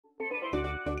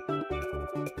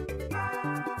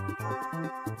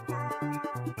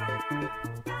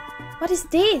What is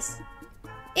this?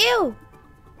 Ew!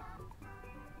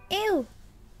 Ew!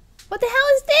 What the hell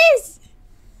is this?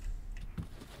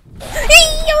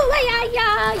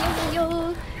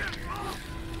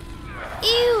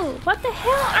 Ew! What the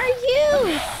hell are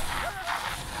you?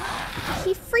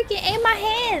 He freaking ate my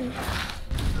hand!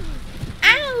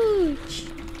 Ouch!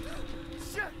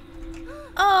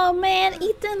 Oh man,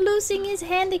 Ethan losing his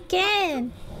hand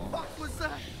again! What was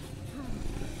that?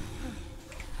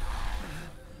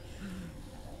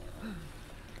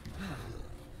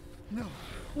 No.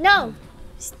 No!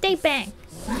 Stay back!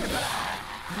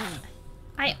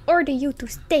 I order you to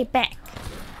stay back!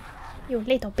 You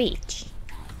little bitch!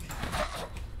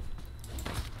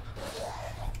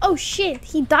 Oh shit!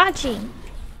 He dodging!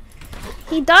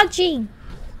 He dodging!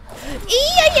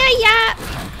 Yeah!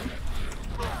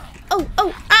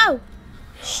 Oh! Ow!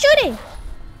 Shoot him!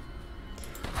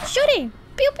 Shoot him!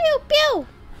 Pew pew pew!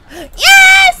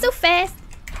 Yeah! So fast!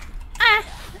 Ah!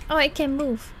 Oh, I can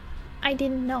move. I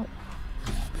didn't know.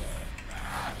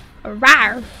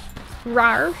 Rar!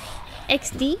 Rar!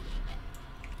 XD?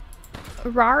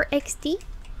 Rar XD?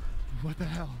 What the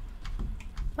hell?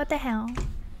 What the hell?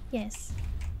 Yes.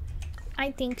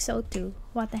 I think so too.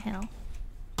 What the hell?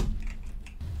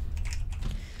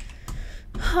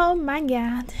 Oh my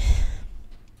god.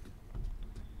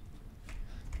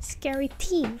 Scary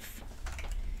thief.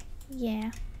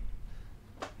 Yeah.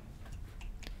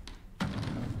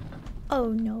 Oh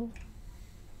no.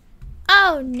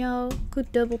 Oh no.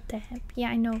 Good double tap. Yeah,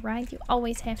 I know, right? You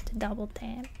always have to double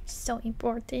tap. So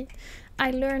important.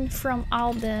 I learned from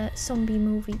all the zombie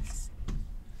movies.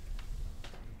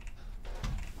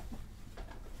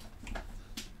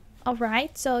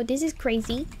 Alright, so this is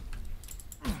crazy.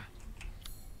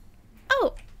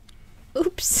 Oh!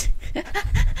 Oops.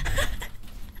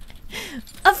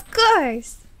 Of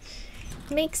course!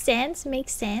 Makes sense,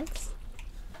 makes sense.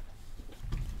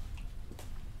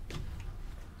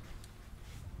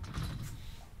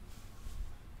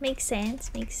 Makes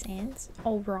sense, makes sense.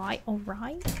 Alright,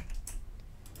 alright.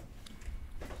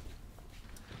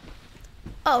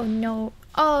 Oh no.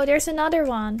 Oh, there's another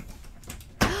one.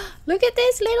 Look at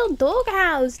this little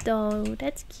doghouse though.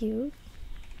 That's cute.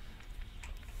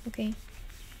 Okay.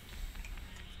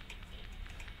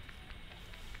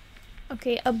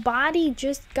 Okay, a body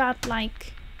just got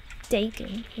like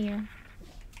taken here.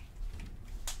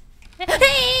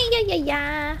 Hey,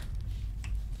 yeah.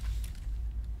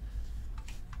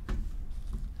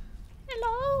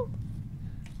 Hello.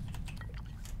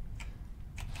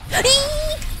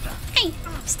 Hey,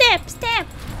 step.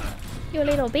 You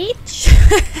little bitch.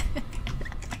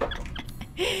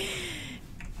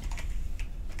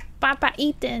 Papa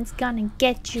Ethan's gonna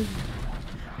get you.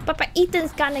 Papa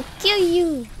Ethan's gonna kill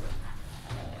you.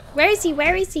 Where is he?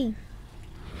 Where is he?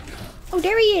 Oh,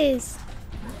 there he is.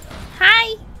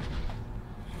 Hi.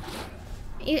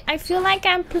 I feel like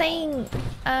I'm playing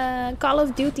Call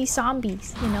of Duty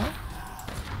Zombies, you know?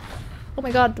 Oh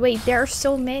my god, wait, there are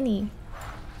so many.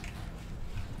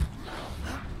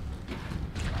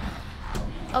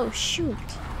 Oh shoot.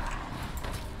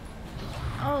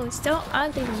 Oh, it's so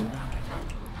ugly.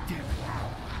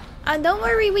 Don't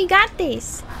worry, we got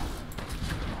this.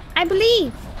 I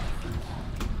believe.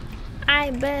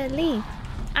 I believe.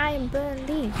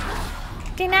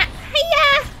 Okay, now.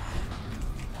 Hiya!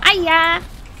 Hiya!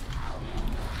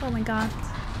 Oh my god.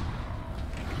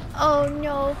 Oh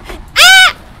no.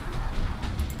 Ah!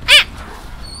 Ah!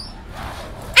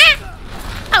 Ah!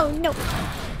 Oh no.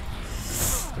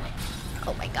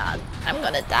 Oh my god. I'm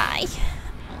gonna die.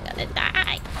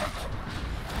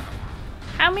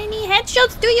 How many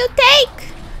headshots do you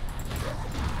take?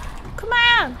 Come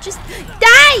on, just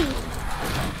die!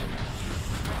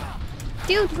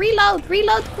 Dude, reload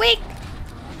quick!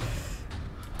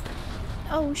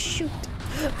 Oh shoot.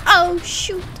 Oh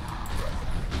shoot.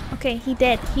 Okay, he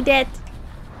dead.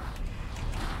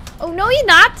 Oh no, he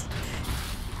not!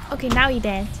 Okay, now he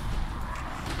dead.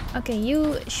 Okay,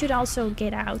 you should also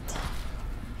get out.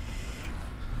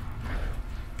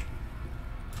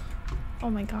 Oh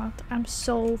my god, I'm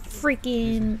so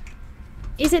freaking...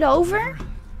 Is it over?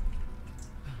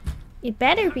 It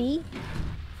better be.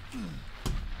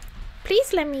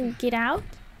 Please let me get out.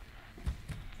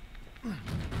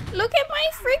 Look at my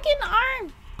freaking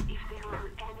arm. If there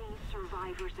are any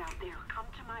survivors out there, come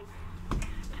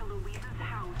to Louisa's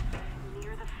house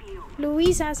near the field.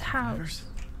 Louisa's house.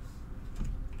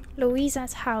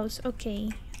 Louisa's house.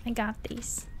 Okay, I got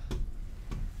this.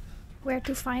 Where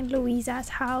to find Louisa's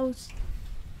house?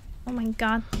 Oh my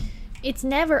god. It's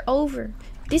never over.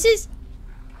 This is...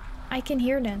 I can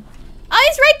hear them. Oh,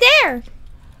 it's right there!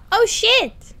 Oh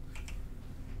shit!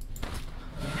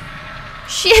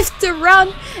 Shift to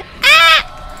run. Ah!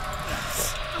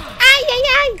 Ay, ay,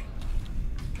 ay.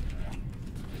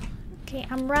 Okay,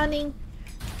 I'm running.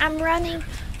 I'm running.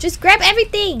 Just grab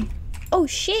everything. Oh,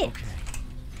 shit.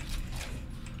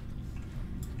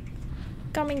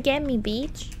 Come and get me,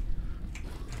 bitch.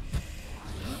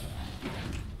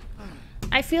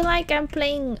 I feel like I'm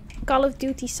playing Call of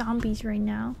Duty Zombies right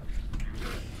now.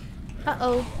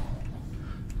 Uh-oh.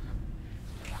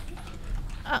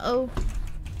 Uh-oh.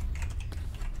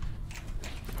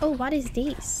 Oh, what is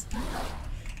this?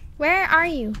 Where are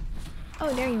you?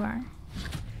 Oh, there you are.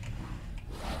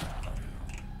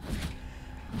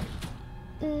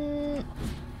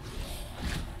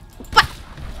 What?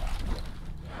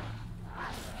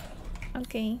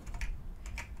 Okay.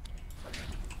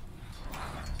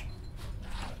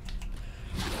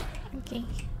 Okay.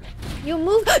 You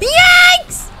move.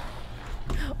 Yikes!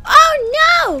 Oh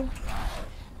no!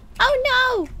 Oh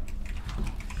no!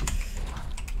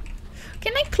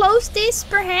 Can I close this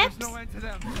perhaps? No end to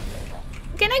them.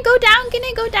 Can I go down? Can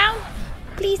I go down?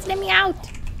 Please let me out.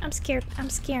 I'm scared. I'm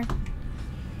scared.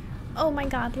 Oh my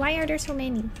god, why are there so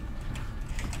many?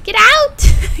 Get out!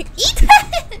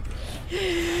 Ethan!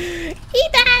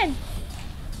 Ethan!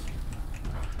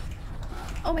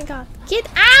 Oh my god. Get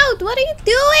out! What are you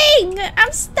doing?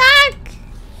 I'm stuck!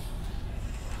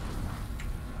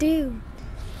 Dude.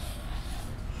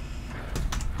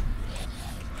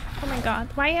 Oh my god.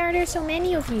 Why are there so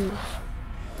many of you?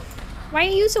 Why are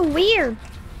you so weird?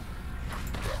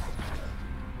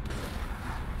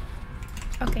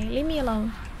 Okay, leave me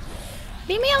alone.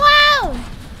 Leave me alone!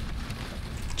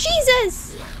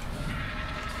 Jesus!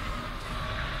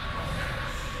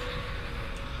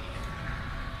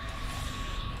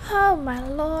 Oh my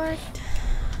lord.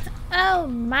 Oh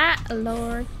my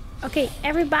lord. Okay,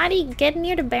 everybody get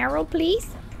near the barrel, please.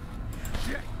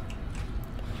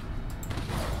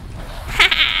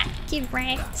 Haha! Get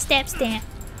wrecked. Stab, stab.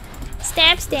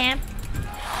 Stab, stab.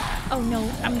 Oh no,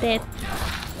 I'm dead.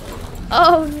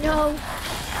 Oh no.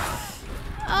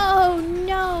 Oh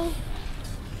no.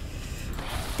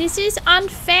 This is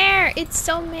unfair. It's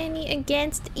so many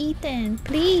against Ethan.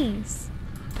 Please.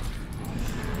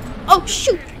 Oh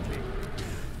shoot.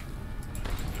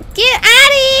 Get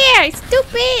out of here,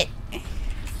 stupid.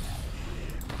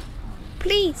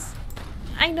 Please.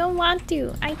 I don't want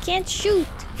to. I can't shoot.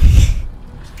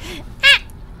 Ah!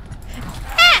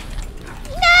 Ah!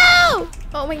 No!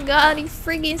 Oh my god, he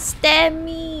friggin' stabbed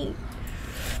me.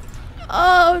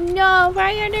 Oh no,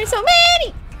 why are there so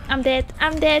many? I'm dead.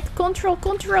 I'm dead. Control,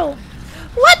 control.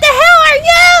 What the hell are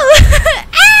you?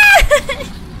 Ah!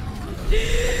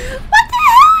 What the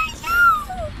hell are you?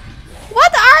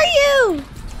 What are you?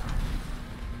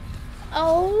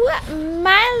 Oh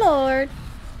my lord.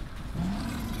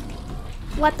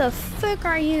 What the fuck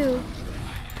are you?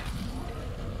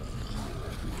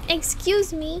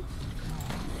 Excuse me.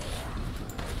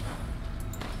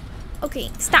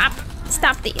 Okay, stop.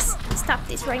 Stop this. Stop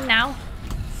this right now.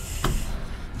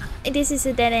 This is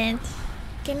a dead end.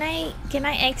 Can I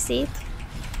exit?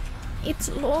 It's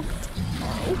locked.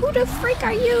 Who the frick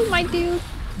are you, my dude?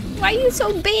 Why are you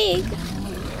so big?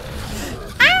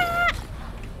 Ah!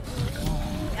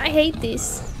 I hate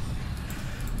this.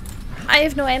 I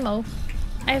have no ammo.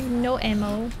 I have no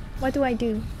ammo. What do I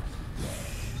do?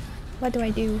 What do I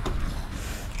do?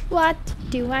 What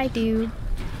do I do?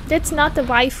 That's not the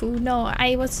waifu. No,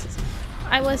 I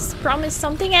was promised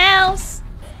something else.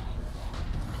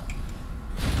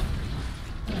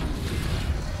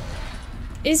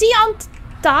 Is he on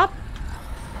top?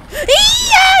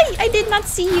 Yay! I did not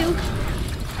see you.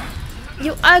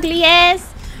 You ugly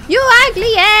ass. You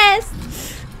ugly ass.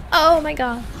 Oh my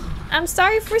god. I'm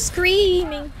sorry for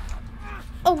screaming.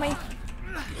 Oh my.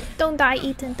 Don't die,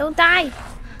 Ethan. Don't die.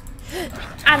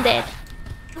 I'm dead.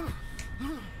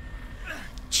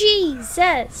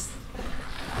 Jesus.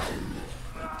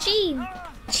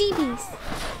 Jeebies.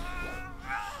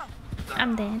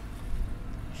 I'm dead.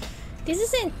 This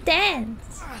is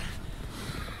intense.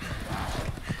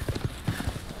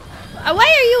 Why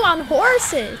are you on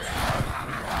horses?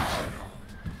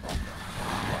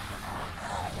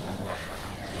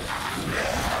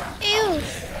 Ew.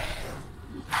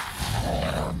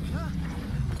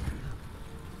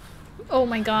 Oh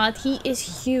my god, he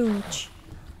is huge.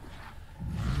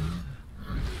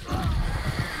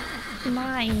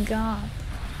 My god.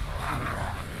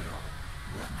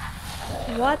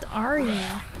 What are you?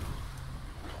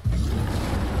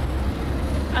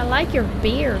 I like your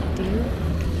beard, dude.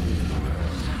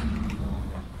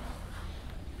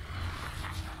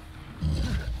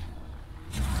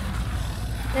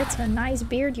 That's a nice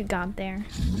beard you got there.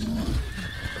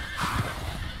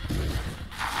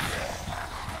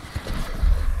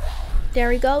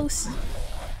 There he goes.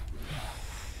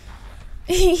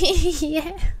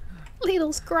 Yeah,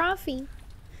 little scruffy.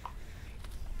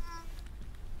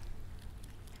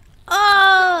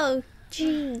 Oh,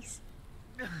 jeez.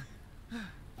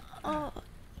 Oh,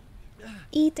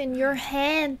 Ethan, your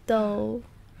hand though.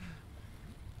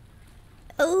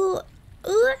 Oh,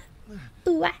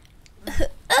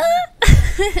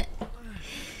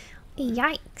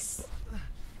 yikes.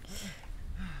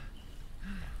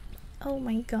 Oh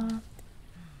my god.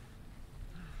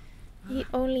 He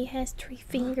only has 3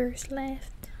 fingers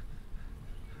left.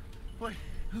 Wait.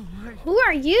 Who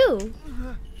are you?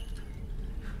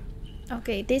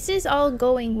 Okay, this is all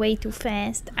going way too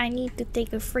fast. I need to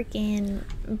take a freaking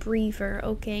breather,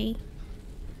 okay?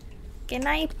 Can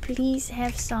I please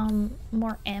have some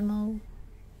more ammo?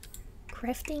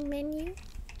 Crafting menu?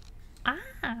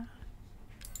 Ah!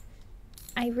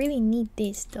 I really need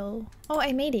this though. Oh,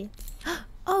 I made it.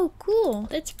 Oh, cool.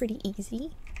 That's pretty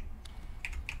easy.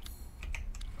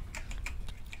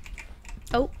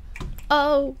 Oh.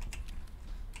 Oh.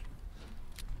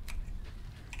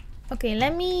 Okay,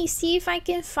 let me see if I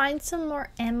can find some more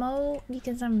ammo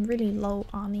because I'm really low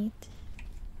on it.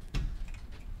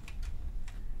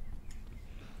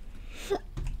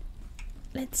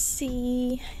 Let's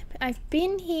see. I've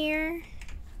been here.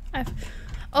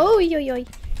 Oh, yo.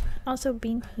 Also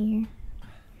been here.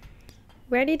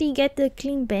 Where did he get the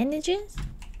clean bandages?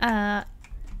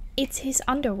 It's his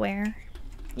underwear,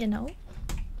 you know.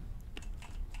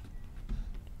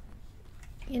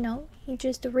 He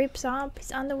just rips up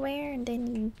his underwear and then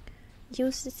he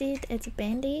uses it as a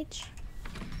bandage.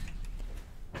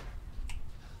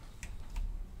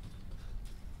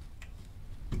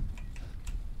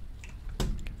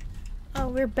 Oh,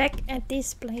 we're back at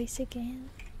this place again.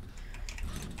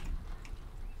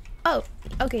 Oh,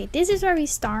 okay, this is where we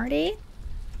started.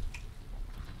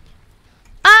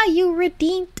 Ah, you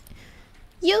redeemed.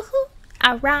 Yoo-hoo,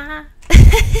 ara.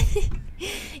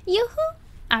 Yoo-hoo,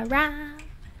 ara.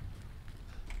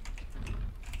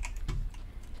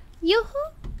 Yoo-hoo,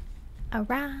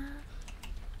 ara.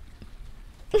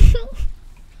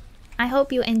 I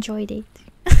hope you enjoyed it.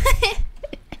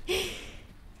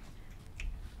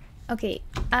 Okay,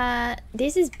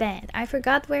 this is bad. I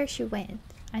forgot where she went.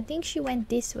 I think she went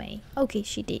this way. Okay,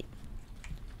 she did.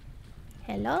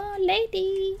 Hello,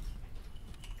 lady.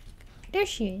 There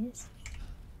she is.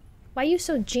 Why are you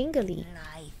so jingly?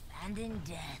 Life and in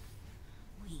death,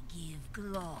 we give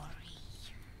glory.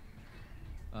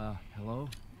 Hello?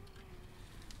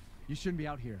 You shouldn't be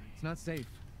out here. It's not safe.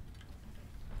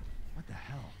 What the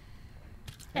hell?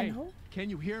 Hello? Hey, can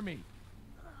you hear me?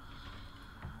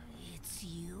 It's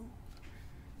you,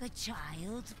 the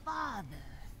child's father.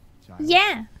 Child?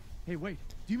 Yeah. Hey, wait.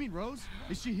 Do you mean Rose?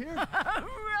 Is she here?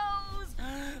 Rose!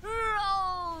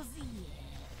 Rose,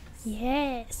 yes.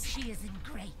 Yes. She is in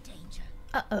great danger.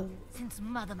 Uh-oh. Since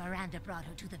Mother Miranda brought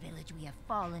her to the village, we have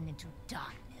fallen into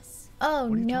darkness. Oh,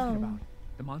 What are you no. talking about?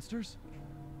 The monsters?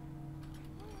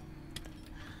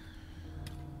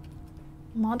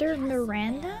 Mother Yes,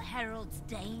 Miranda? bell heralds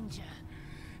danger.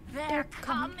 They're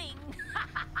coming.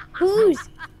 Who's?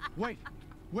 Wait,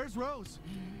 where's Rose?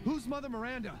 Who's Mother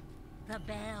Miranda? The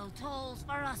bell tolls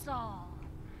for us all.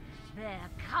 They're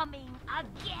coming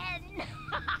again.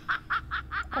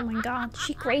 Oh my god,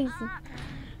 she crazy.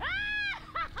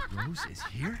 Rose is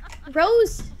here?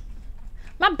 Rose!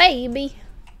 My baby.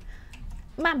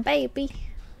 My baby.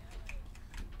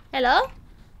 Hello?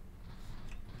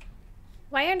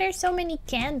 Why are there so many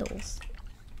candles?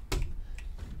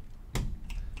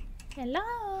 Hello?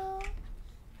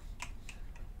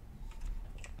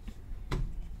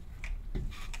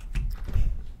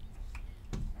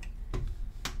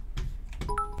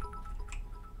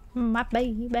 My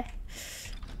baby.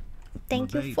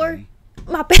 Thank you for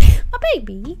my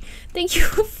baby. Thank you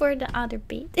for the other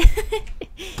bit.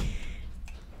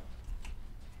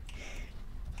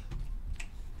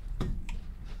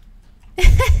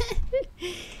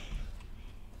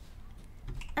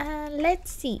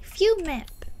 Let's see. View map.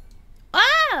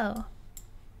 Oh,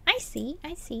 I see.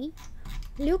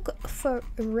 Look for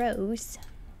Rose.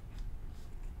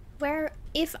 Where,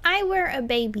 if I were a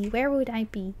baby, where would I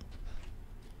be?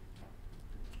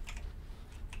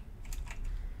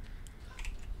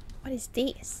 What is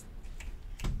this?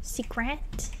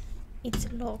 Secret?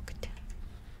 It's locked.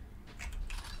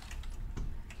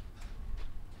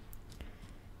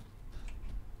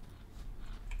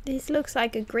 This looks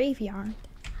like a graveyard.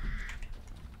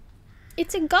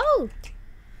 It's a goat!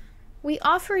 We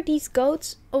offer these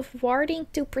goats of warding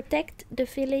to protect the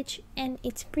village and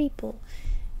its people.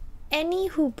 Any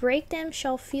who break them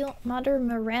shall feel Mother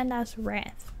Miranda's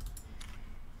wrath.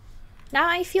 Now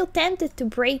I feel tempted to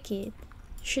break it.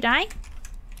 Should I?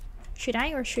 Should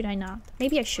I or should I not?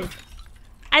 Maybe I should.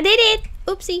 I did it!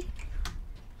 Oopsie.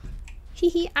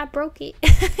 Hehe, I broke it.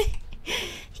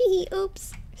 Hehe,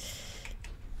 oops.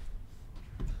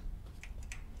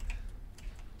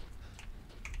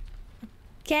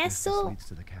 Castle. Leads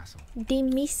to the castle.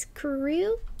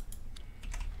 Demiscrew.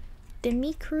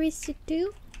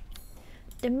 Demicrew.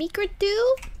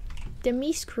 Demicrew.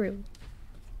 Demiscrew.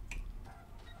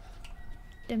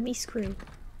 Demiscrew.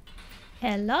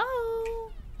 Hello.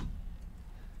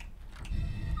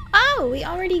 Oh, we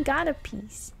already got a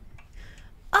piece.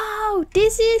 Oh,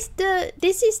 this is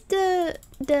the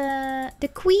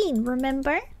queen,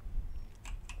 remember?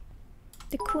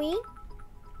 The queen?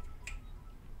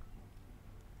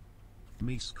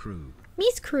 Miss Crew.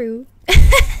 Miss Crew.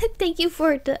 Thank you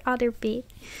for the other bit.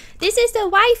 This is the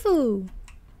waifu.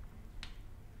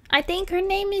 I think her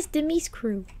name is the Miss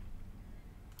Crew.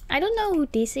 I don't know who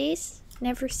this is.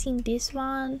 Never seen this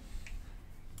one.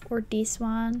 Or this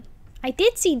one. I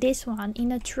did see this one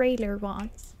in a trailer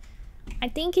once. I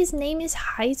think his name is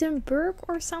Heisenberg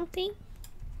or something.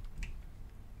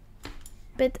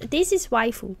 But this is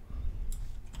waifu.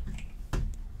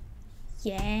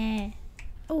 Yeah.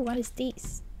 Oh, what is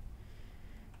this?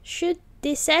 Should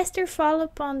disaster fall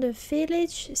upon the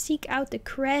village, seek out the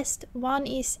crest. One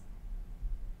is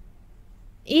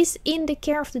in the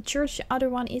care of the church, the other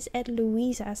one is at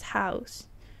Louisa's house.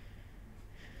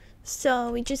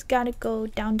 So we just gotta go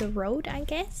down the road, I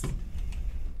guess.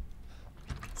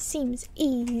 Seems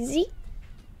easy.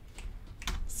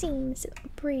 Seems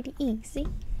pretty easy.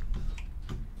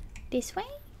 This way?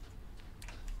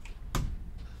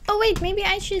 Oh wait, maybe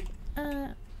I should...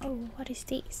 oh, what is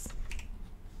this?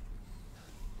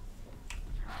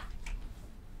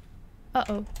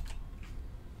 Uh-oh.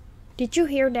 Did you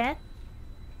hear that?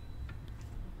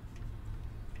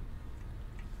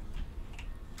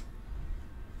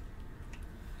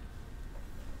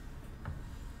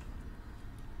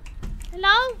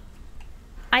 Hello?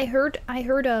 I heard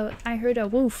a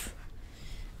woof.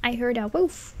 I heard a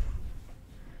woof.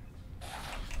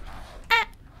 Ah!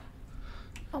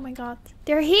 Oh my god.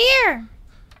 They're here!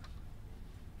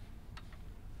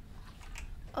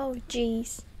 Oh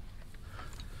jeez.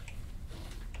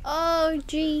 Oh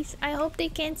jeez. I hope they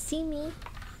can't see me.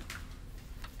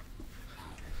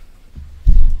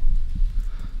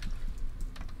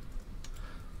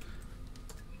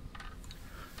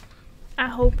 I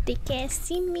hope they can't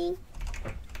see me.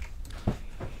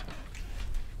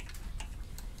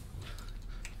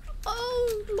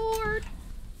 Oh Lord.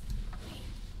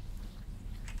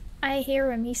 I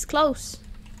hear him. He's close.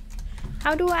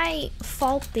 How do I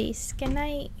fault this? Can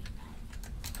I...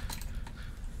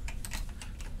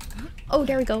 Oh,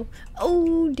 there we go.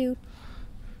 Oh, dude.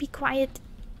 Be quiet.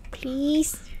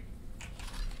 Please.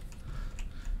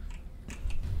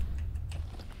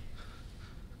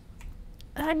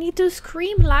 I need to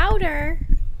scream louder.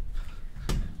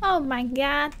 Oh my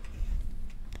god.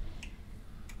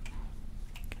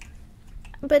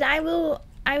 But I will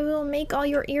make all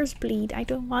your ears bleed. I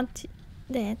don't want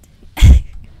that.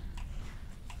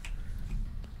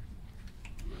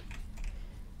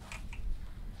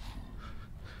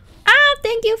 Ah,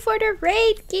 thank you for the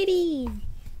raid, kitty.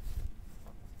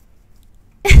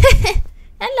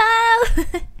 Hello.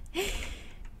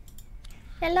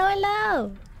 Hello,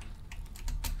 hello.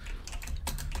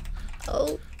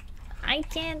 Oh, I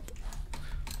can't.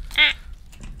 Ah.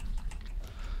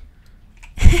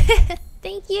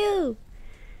 Thank you.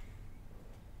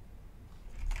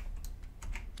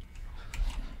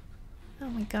 Oh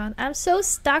my god, I'm so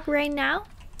stuck right now.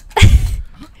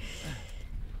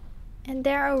 And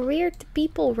there are weird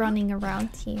people running around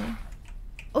here.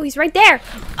 Oh, he's right there.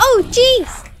 Oh,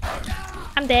 jeez.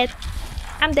 I'm dead.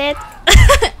 I'm dead.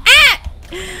 Ah!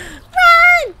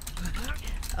 Run!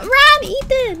 Run,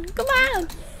 Ethan! Come on!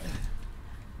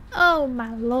 Oh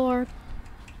my lord.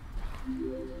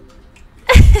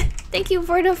 Thank you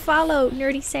for the follow,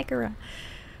 Nerdy Sakura.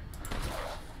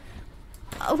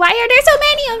 Why are there so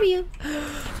many of you?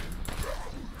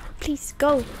 Please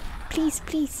go. Please,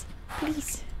 please,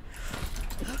 please.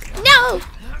 No!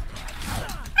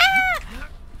 Ah!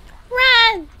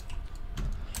 Run!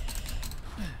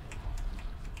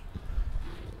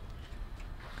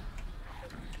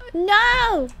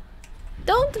 No!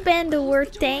 Don't ban the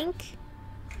word tank.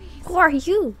 Who are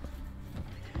you?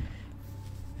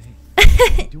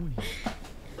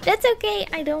 That's okay.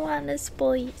 I don't want to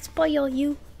spoil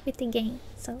you with the game,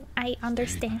 so I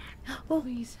understand. Oh.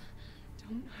 Please,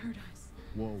 don't hurt us.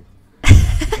 Whoa.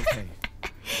 It's okay.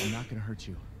 I'm not gonna hurt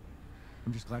you.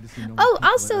 I'm just glad to see no Oh, more people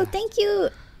also, at last. thank you, Have you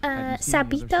seen any other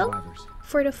Sabito, survivors?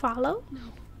 for the follow. No.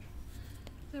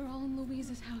 They're all in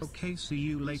Louise's house. Okay, see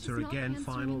you later She's not again. answering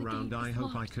Final the round. gate. I It's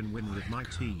hope I locked. can win with my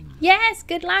team. Yes,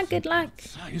 good luck, good luck.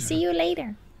 See you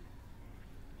later.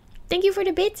 Thank you for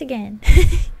the bits again.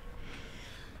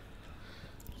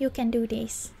 You can do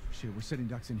this. Shit, we're sitting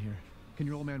ducks in here. Can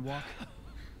your old man walk?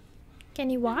 Can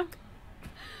you walk?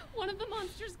 One of the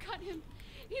monsters cut him.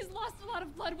 He's lost a lot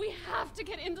of blood. We have to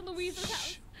get into Louise's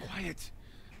house. Quiet.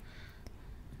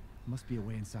 Must be a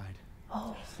way inside.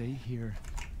 Oh. Stay here.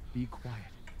 Be quiet.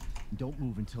 And don't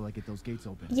move until I get those gates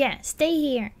open. Yeah, stay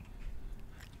here.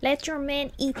 Let your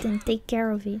man Ethan take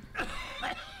care of it.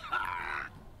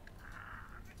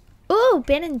 Oh,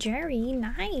 Ben and Jerry,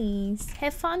 nice.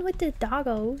 Have fun with the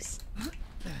doggos.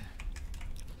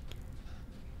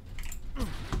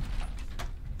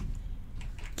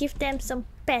 Give them some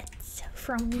pets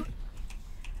from me.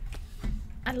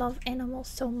 I love animals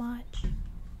so much.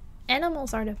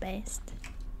 Animals are the best.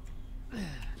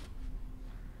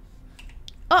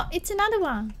 Oh, it's another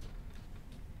one.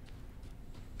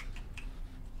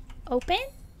 Open?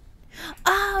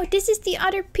 Oh, this is the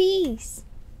other piece.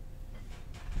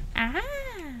 Ah.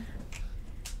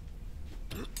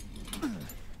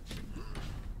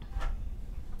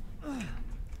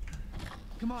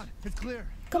 Come on, it's clear.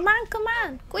 Come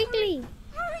on, quickly.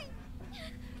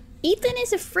 Ethan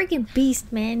is a freaking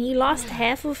beast, man. He lost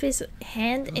half of his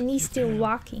hand and he's still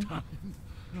walking.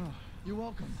 You're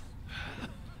welcome.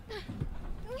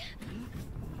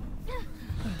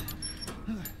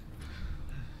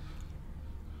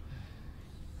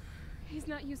 He's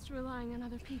not used to relying on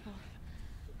other people.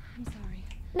 I'm sorry.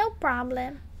 No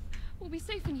problem. We'll be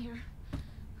safe in here,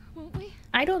 won't we?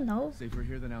 I don't know. Safer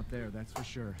here than out there, that's for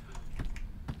sure.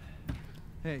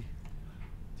 Hey,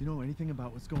 do you know anything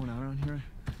about what's going on around here?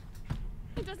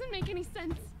 It doesn't make any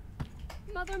sense.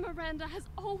 Mother Miranda has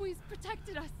always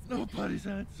protected us. Nobody's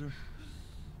answer.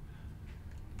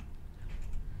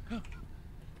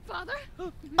 Father,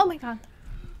 Oh my god.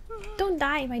 Don't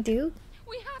die, my dude.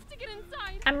 we have to get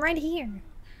inside. I'm right here.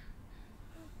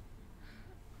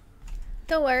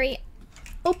 Don't worry.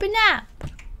 Open up.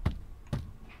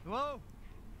 Hello?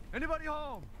 Anybody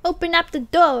home? Open up the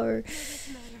door.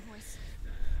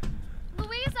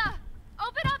 Louisa,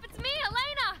 open up! It's me,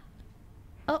 Elena.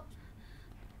 Oh,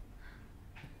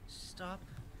 Stop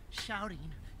shouting.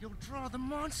 You'll draw the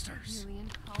monsters. Julian,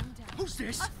 calm down. Who's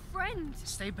this? A friend.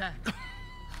 Stay back.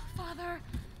 Father,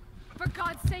 for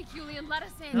God's sake, Julian, let us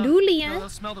in. No, Lulian. they'll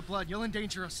smell the blood. You'll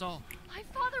endanger us all. My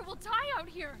father will die out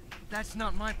here. That's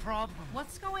not my problem.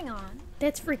 What's going on?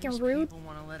 That's These freaking rude. people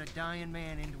want to let a dying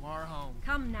man into our home.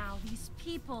 Come now, these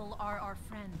people are our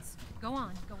friends. Go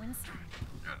on, go inside.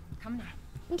 Come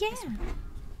now. Yeah.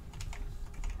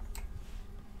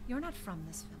 You're not from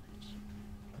this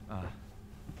village.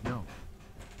 No.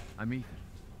 I'm Ethan.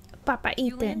 Papa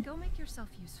Julian, Ethan. go make yourself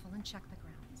useful and check the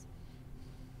grounds.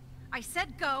 I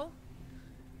said go.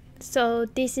 So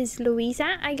this is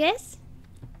Louisa, I guess?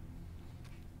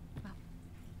 Well,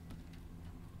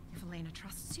 if Elena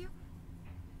trusts you,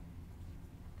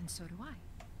 then so do I.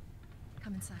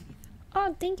 Come inside, Ethan.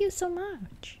 Oh, thank you so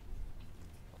much.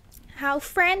 How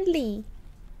friendly.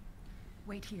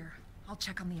 Wait here. I'll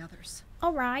check on the others.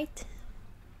 Alright.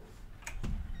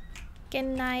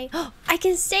 Can I... Oh, I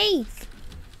can save!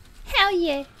 Hell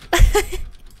yeah!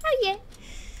 Hell yeah!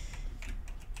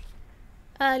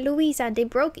 Louisa, they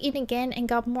broke in again and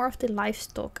got more of the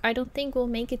livestock. I don't think we'll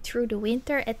make it through the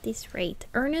winter at this rate.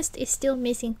 Ernest is still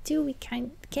missing too. We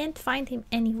can't find him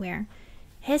anywhere.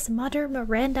 Has Mother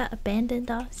Miranda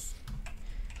abandoned us?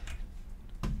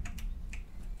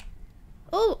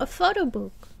 Oh, a photo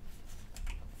book.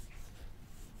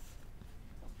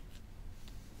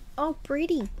 Oh,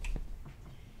 pretty.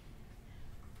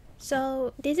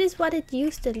 So, this is what it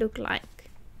used to look like.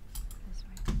 This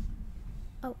way.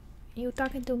 Oh, you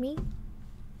talking to me?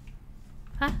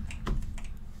 Huh?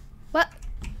 What?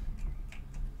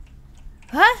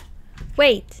 Huh?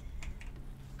 Wait.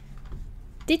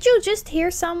 Did you just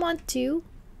hear someone too?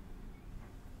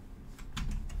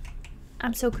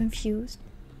 I'm so confused.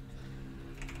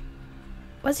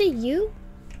 Was it you?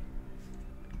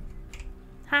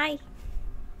 Hi.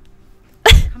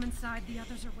 Come inside, the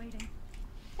others are waiting.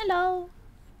 Hello.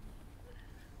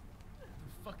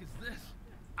 The fuck is this?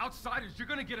 Outsiders, you're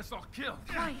gonna get us all killed.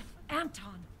 Quiet,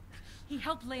 Anton. He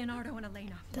helped Leonardo and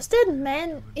Elena. Does that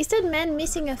man... Is that man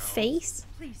missing a face?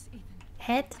 Please, Ethan,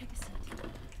 Head? take a seat.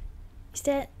 Is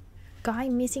that guy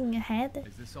missing a head?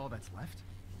 Is this all that's left?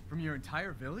 From your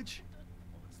entire village?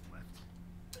 All that's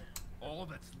left. All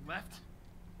that's left?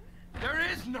 There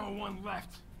is no one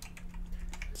left.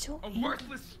 So A angry.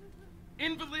 worthless,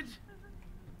 invalid,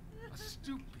 a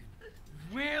stupid,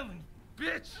 wailing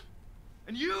bitch.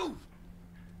 And you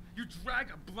drag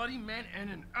a bloody man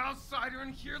and an outsider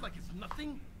in here like it's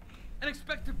nothing and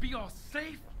expect to be all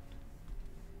safe?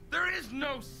 There is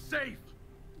no safe.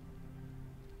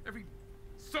 Every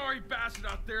sorry bastard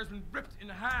out there has been ripped in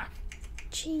half.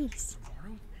 Jeez.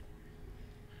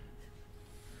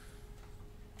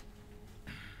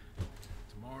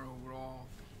 Tomorrow we'll all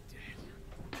be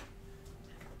dead.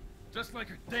 Just like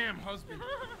her damn husband.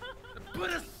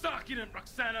 Put a sock in it,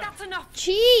 Roxana! That's enough!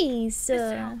 Jeez.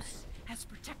 This house has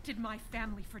protected my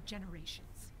family for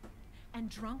generations. And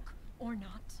drunk or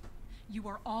not, you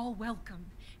are all welcome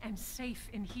and safe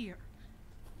in here.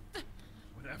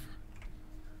 Whatever.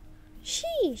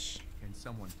 Sheesh. Can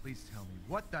someone please tell me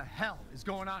what the hell is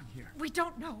going on here? We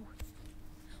don't know.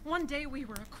 One day we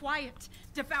were a quiet,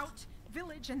 devout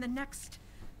village, and the next,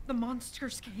 the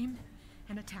monsters came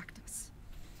and attacked us.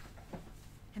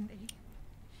 And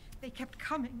they kept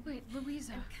coming. Wait,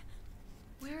 Louisa.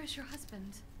 Where is your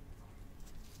husband?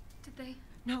 Did they?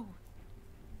 No.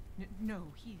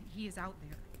 No, he is out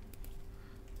there.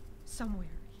 Somewhere.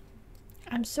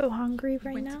 I'm so hungry He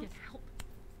right went now. to get help.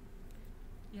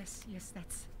 Yes,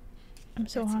 that's... I'm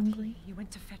so that's it. hungry. He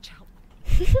went to fetch help.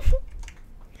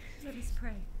 Let us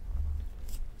pray.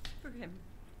 For him.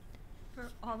 For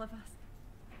all of us.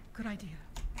 Good idea.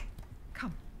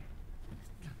 Come.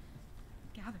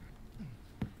 Gather.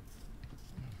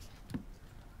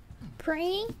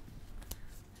 Praying?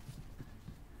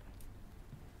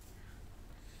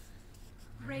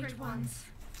 Great ones,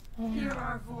 hear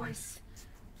our voice.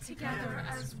 Together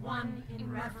as one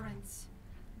in reverence,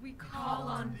 we call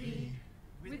on thee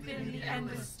within the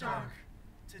endless dark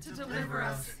to deliver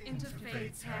us into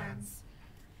fate's hands.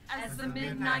 As the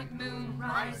midnight moon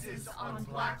rises on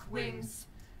black wings,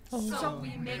 so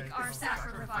we make our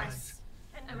sacrifice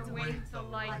and await the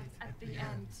light at the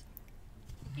end.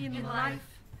 In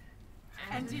life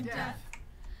and in death,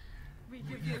 we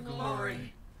give you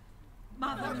glory,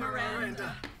 Mother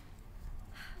Miranda.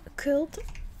 Cult?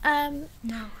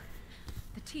 Now,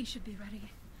 the tea should be ready.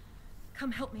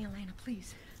 Come help me, Elena,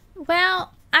 please.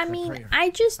 Well, I That mean, prayer. I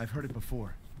just... I've heard it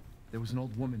before. There was an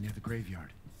old woman near the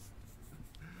graveyard.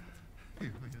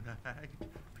 You mean the hag?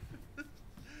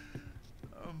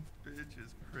 Bitch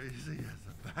is crazy as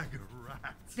a bag of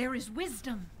rats. There is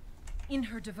wisdom in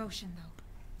her devotion, though.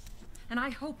 And I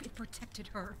hope it protected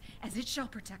her as it shall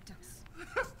protect us.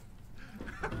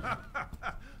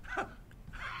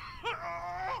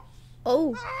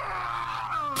 Oh.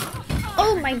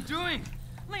 Oh my... Doing?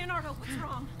 Leonardo, what's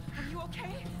wrong? Are you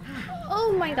okay?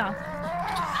 Oh my god.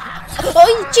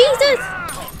 Oh, Jesus!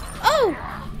 Oh!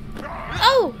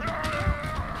 Oh!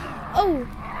 Oh!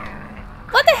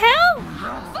 What the hell?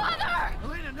 Father!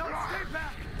 Elena, no, stay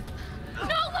back!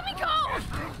 No, let me go!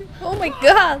 Oh my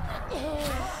god.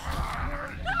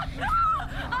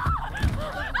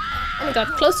 Oh my god,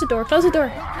 close the door, close the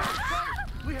door.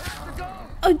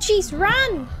 Oh jeez,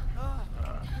 run!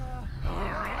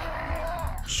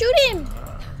 Shoot him!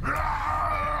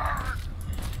 Ah!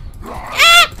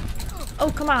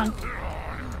 Oh, come on.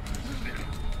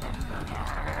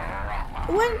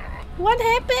 What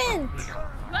happened?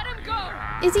 Let him go!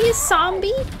 Is he a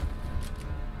zombie?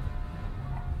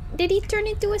 Did he turn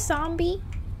into a zombie?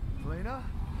 Elena?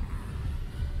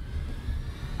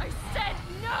 I said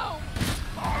no!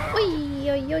 Oi,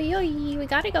 oi, oi, oi, we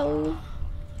gotta go.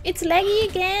 It's laggy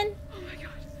again. Oh my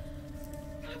god.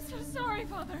 I'm so sorry,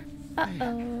 Father.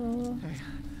 Uh-oh. Hey,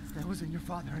 that wasn't your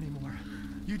father anymore.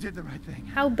 You did the right thing.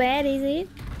 How bad is it?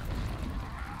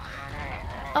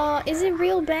 Is it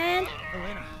real bad?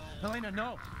 Elena,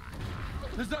 no.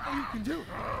 There's nothing you can do.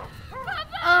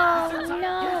 Oh Yes,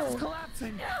 no. it's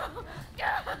collapsing.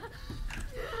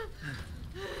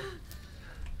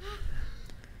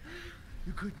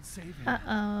 You couldn't save him.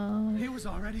 Uh-oh. He was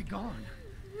already gone.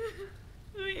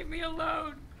 Leave me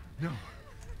alone. No,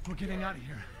 we're getting out of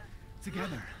here.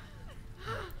 Together.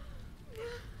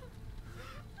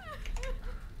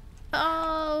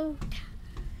 Oh.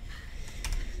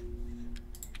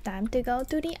 Time to go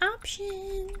to the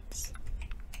options.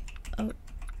 Oh.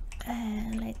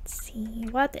 Let's see.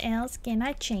 What else can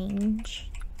I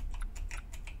change?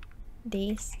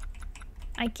 This.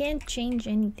 I can't change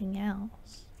anything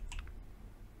else.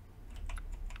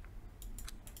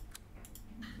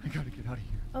 I gotta get out of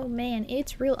here. Oh man,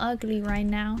 it's real ugly right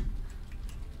now.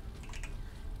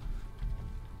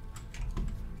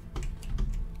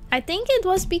 I think it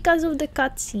was because of the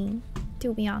cutscene,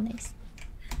 to be honest.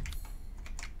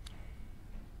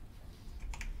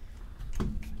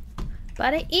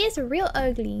 But it is real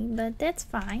ugly, but that's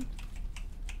fine.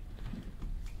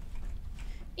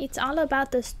 It's all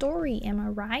about the story, am I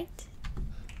right?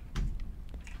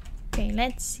 Okay,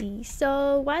 let's see.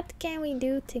 So what can we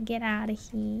do to get out of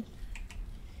here?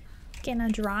 Can I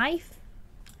drive?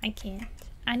 I can't.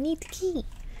 I need key.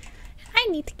 I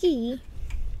need key.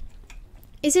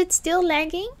 Is it still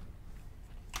lagging?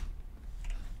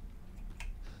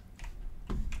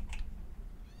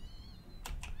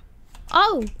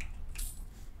 Oh!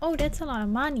 Oh, that's a lot of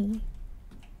money.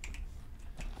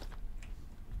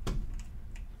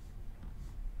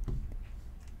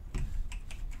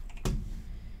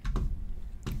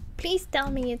 Please tell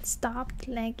me it stopped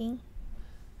lagging.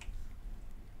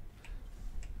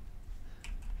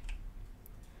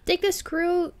 Take the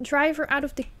screwdriver out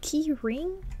of the key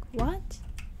ring? What?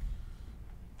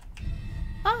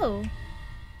 Oh.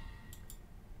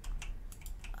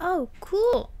 Oh,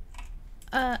 cool.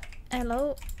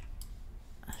 Hello?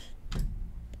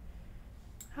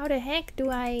 How the heck do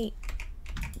I...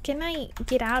 Can I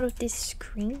get out of this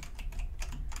screen?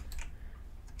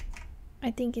 I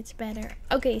think it's better.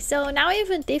 Okay, so now I have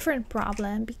a different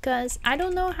problem because I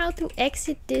don't know how to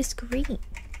exit this screen.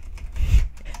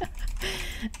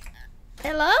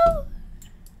 Hello?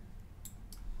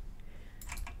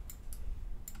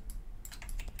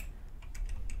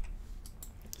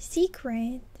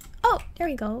 Secret. Oh, there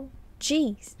we go.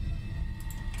 Jeez.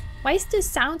 Why is the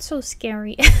sound so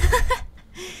scary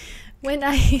when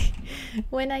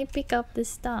I pick up the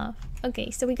stuff?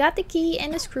 Okay, so we got the key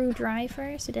and the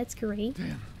screwdriver, so that's great.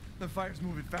 Damn, the fire's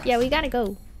moving fast. Yeah, we gotta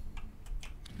go.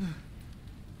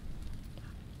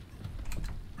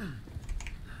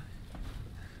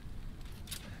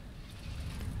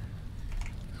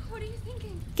 What are you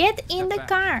thinking? Get in Step the back.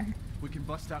 car. We can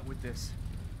bust out with this.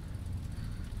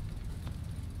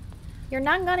 You're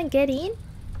not gonna get in?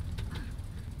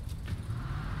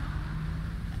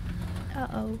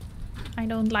 Uh-oh. I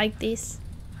don't like this.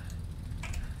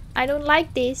 I don't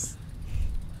like this.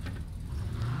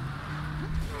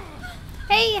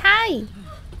 Hey, hi!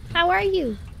 How are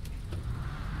you?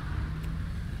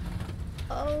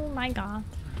 Oh my god.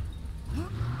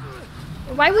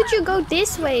 Why would you go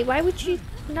this way? Why would you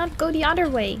not go the other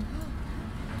way?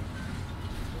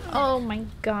 Oh my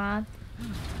god.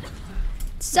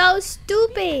 So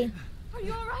stupid! Are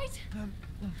you alright? I'm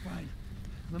fine.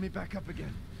 Let me back up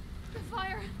again. The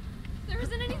fire. There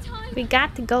isn't any time. We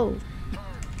got to go.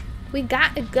 We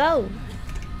got to go.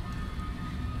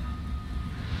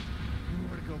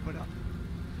 Nowhere to go but up.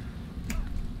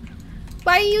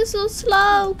 Why are you so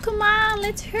slow? Come on,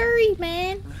 let's hurry,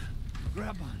 man.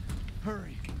 Grab on.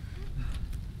 Hurry.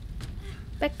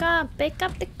 Back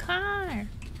up the car.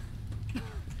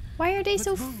 Why are they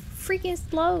so freaking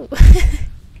slow?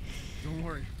 Don't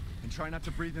worry. And try not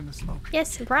to breathe in the smoke.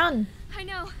 Yes, run. I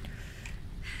know.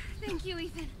 Thank you,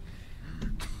 Ethan.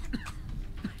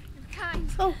 You're kind.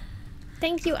 Oh,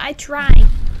 thank you. I try.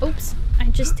 Oops, I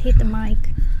just hit the mic.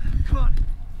 Come on.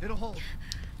 It'll hold.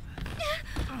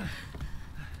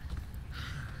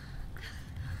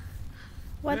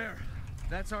 What? There.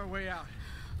 That's our way out.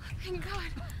 Thank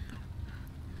God.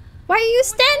 Why are you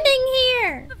standing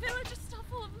here? The village is still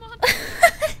full of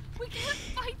monsters. We can't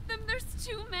fight them. There's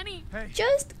too many. Hey.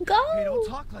 Just go. Hey, don't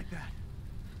talk like that.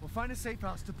 We'll find a safe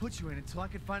house to put you in until I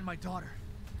can find my daughter.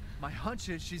 My hunch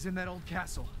is she's in that old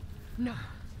castle. No.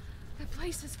 The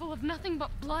place is full of nothing but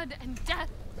blood and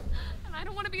death. And I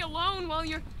don't want to be alone while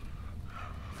you're...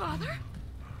 Father?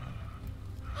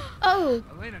 Oh.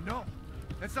 Elena, no.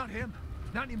 That's not him.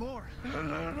 Not anymore. He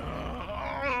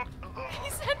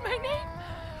said my name.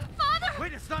 Father!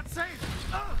 Wait, it's not safe.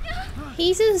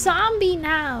 He's a zombie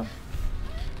now.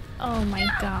 Oh my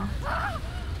god.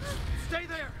 Stay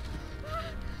there.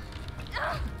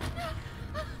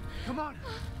 Come on.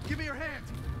 Give me your hand.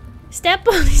 Step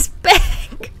on his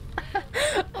back.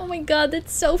 Oh my god,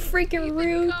 that's so freaking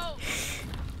rude.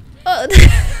 Oh,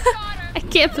 I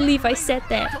can't believe I said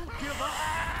that. Don't give up.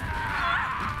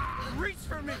 Reach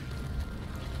for me.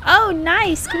 Oh,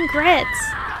 nice.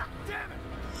 Congrats. Damn it.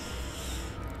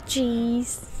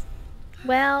 Jeez.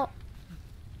 Well,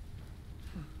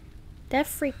 that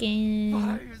freaking...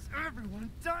 Why is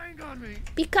everyone dying on me?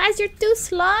 Because you're too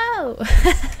slow.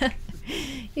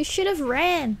 You should have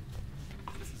ran.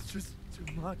 This is just too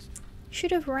much.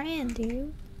 Should have ran,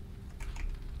 dude.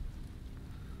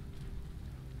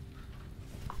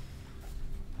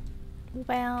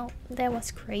 Well, that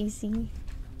was crazy.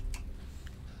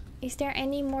 Is there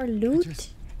any more loot? I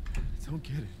just don't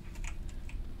get it.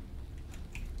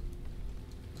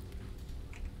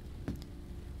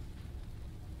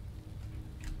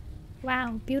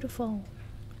 Wow, beautiful.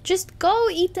 Just go,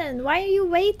 Ethan. Why are you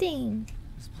waiting?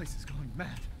 This place is going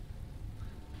mad.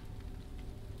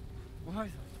 Why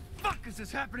the fuck fuck is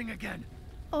this happening again?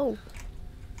 Oh.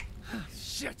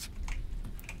 Shit.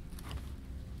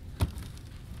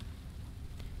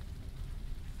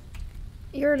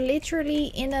 You're literally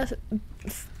in a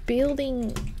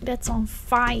building that's on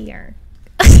fire.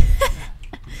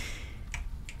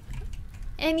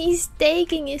 And he's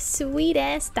taking his sweet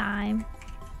ass time.